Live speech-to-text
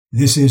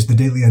This is the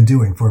Daily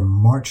Undoing for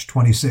March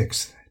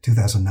 26th,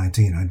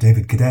 2019. I'm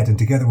David Cadet, and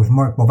together with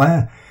Mark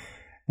Bovin,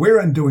 we're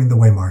undoing the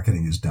way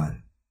marketing is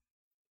done.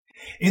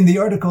 In the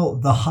article,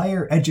 The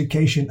Higher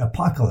Education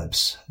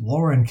Apocalypse,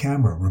 Lauren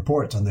Kamra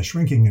reports on the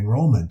shrinking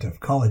enrollment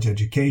of college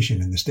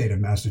education in the state of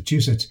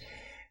Massachusetts,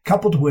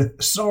 coupled with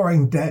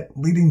soaring debt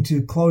leading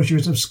to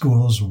closures of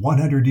schools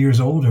 100 years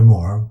old or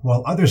more,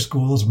 while other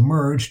schools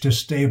merge to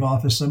stave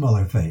off a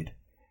similar fate.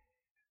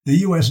 The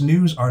U.S.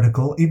 News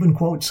article even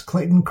quotes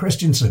Clayton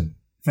Christensen,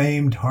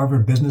 famed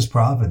Harvard business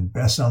prof and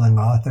best-selling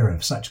author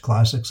of such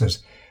classics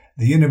as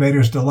The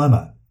Innovator's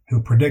Dilemma,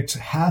 who predicts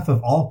half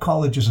of all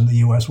colleges in the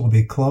U.S. will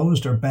be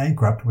closed or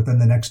bankrupt within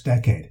the next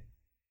decade.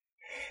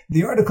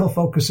 The article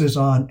focuses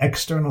on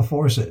external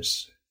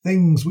forces,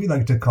 things we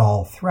like to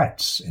call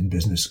threats in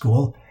business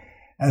school,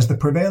 as the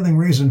prevailing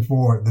reason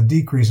for the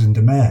decrease in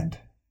demand.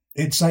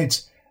 It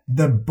cites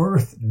the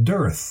birth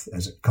dearth,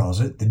 as it calls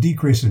it, the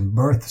decrease in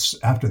births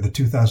after the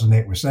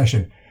 2008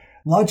 recession,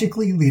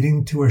 logically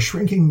leading to a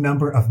shrinking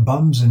number of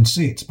bums in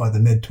seats by the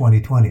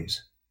mid-2020s.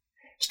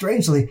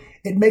 Strangely,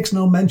 it makes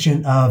no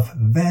mention of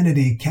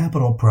vanity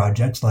capital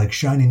projects like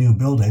shiny new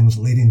buildings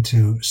leading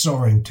to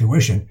soaring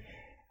tuition,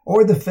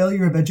 or the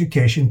failure of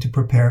education to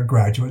prepare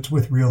graduates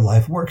with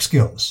real-life work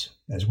skills,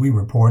 as we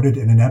reported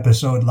in an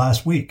episode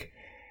last week,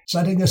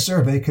 citing a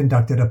survey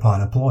conducted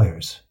upon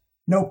employers.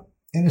 Nope.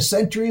 In a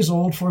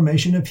centuries-old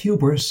formation of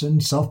hubris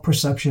and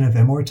self-perception of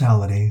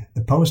immortality,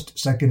 the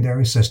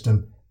post-secondary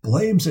system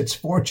blames its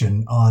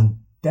fortune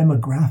on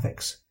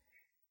demographics.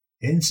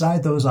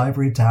 Inside those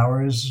ivory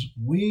towers,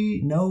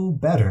 we know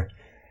better.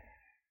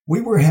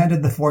 We were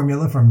handed the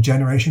formula from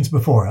generations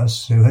before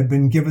us, who had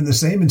been given the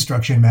same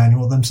instruction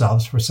manual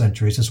themselves for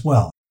centuries as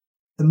well.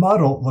 The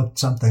model looked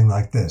something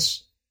like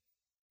this: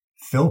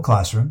 fill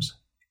classrooms,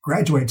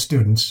 graduate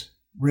students,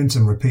 rinse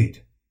and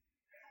repeat.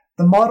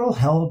 The model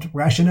held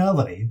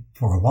rationality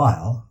for a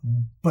while,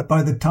 but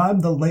by the time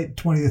the late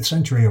 20th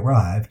century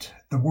arrived,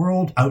 the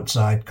world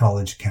outside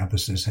college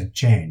campuses had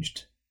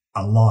changed.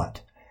 A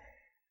lot.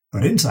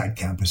 But inside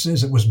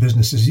campuses, it was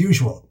business as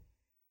usual.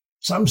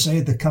 Some say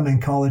the coming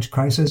college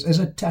crisis is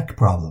a tech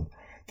problem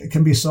that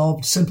can be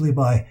solved simply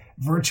by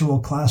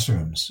virtual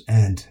classrooms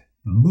and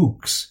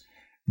MOOCs,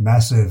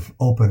 massive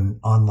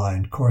open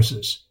online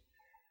courses.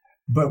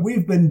 But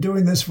we've been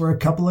doing this for a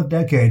couple of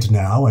decades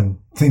now, and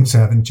things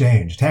haven't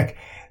changed. Heck,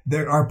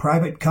 there are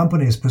private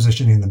companies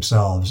positioning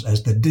themselves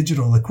as the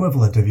digital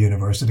equivalent of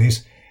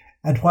universities,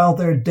 and while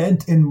their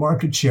dent in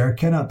market share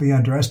cannot be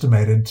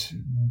underestimated,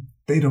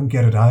 they don't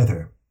get it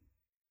either.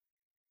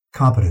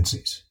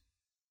 Competencies.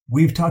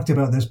 We've talked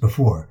about this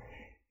before.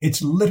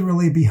 It's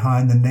literally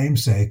behind the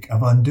namesake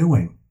of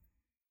undoing.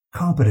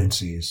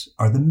 Competencies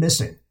are the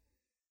missing.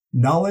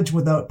 Knowledge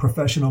without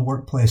professional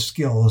workplace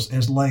skills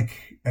is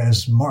like,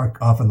 as Mark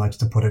often likes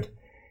to put it,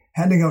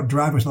 handing out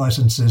driver's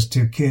licenses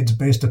to kids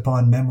based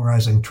upon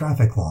memorizing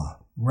traffic law,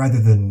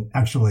 rather than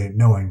actually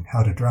knowing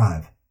how to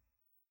drive.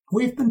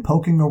 We've been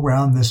poking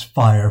around this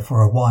fire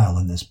for a while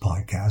in this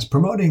podcast,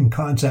 promoting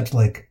concepts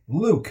like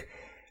LUC,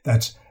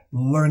 that's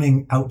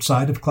learning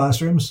outside of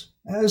classrooms,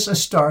 as a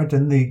start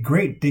in the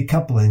great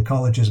decoupling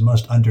colleges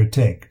must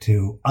undertake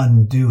to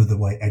undo the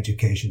way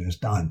education is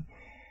done.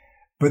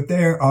 But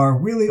there are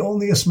really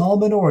only a small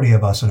minority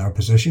of us in our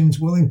positions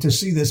willing to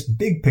see this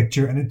big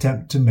picture and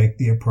attempt to make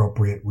the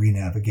appropriate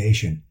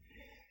re-navigation.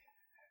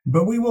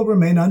 But we will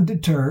remain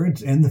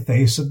undeterred in the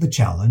face of the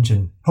challenge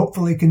and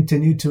hopefully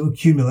continue to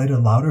accumulate a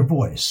louder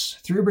voice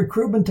through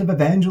recruitment of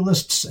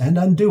evangelists and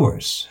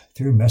undoers,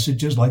 through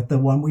messages like the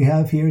one we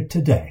have here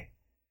today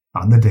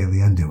on the Daily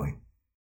Undoing.